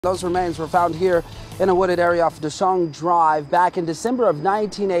Those remains were found here in a wooded area off DeShong Drive. Back in December of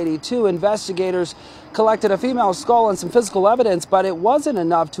 1982, investigators collected a female skull and some physical evidence, but it wasn't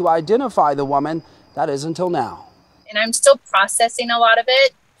enough to identify the woman. That is until now. And I'm still processing a lot of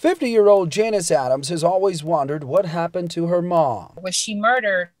it. 50-year-old Janice Adams has always wondered what happened to her mom. Was she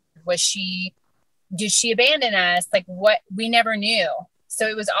murdered? Did she abandon us? What? We never knew. So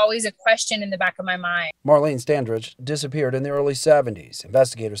it was always a question in the back of my mind. Marlene Standridge disappeared in the early 70s.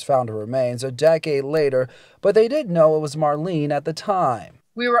 Investigators found her remains a decade later, but they didn't know it was Marlene at the time.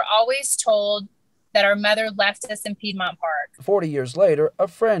 We were always told that our mother left us in Piedmont Park. 40 years later, a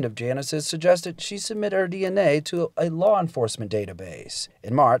friend of Janice's suggested she submit her DNA to a law enforcement database.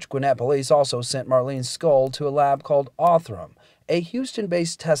 In March, Gwinnett Police also sent Marlene's skull to a lab called Othram, a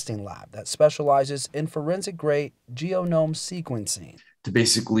Houston-based testing lab that specializes in forensic-grade genome sequencing. To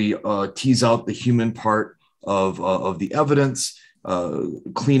basically tease out the human part of the evidence,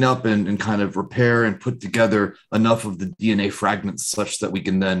 clean up and kind of repair and put together enough of the DNA fragments such that we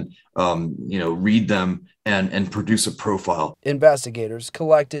can then, read them and produce a profile. Investigators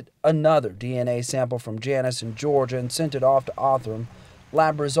collected another DNA sample from Janice in Georgia and sent it off to Othram.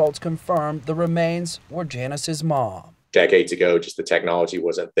 Lab results confirmed the remains were Janice's mom. Decades ago, just the technology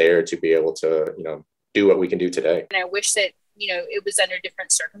wasn't there to be able to, do what we can do today. And I wish that it was under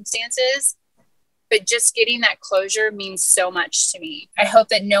different circumstances, but just getting that closure means so much to me. I hope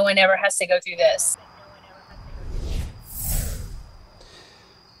that no one ever has to go through this.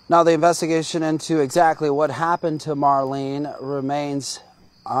 Now, the investigation into exactly what happened to Marlene remains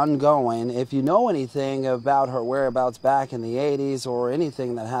ongoing. If you know anything about her whereabouts back in the 80s or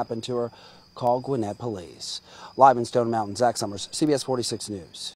anything that happened to her, call Gwinnett Police. Live in Stone Mountain, Zach Summers, CBS 46 News.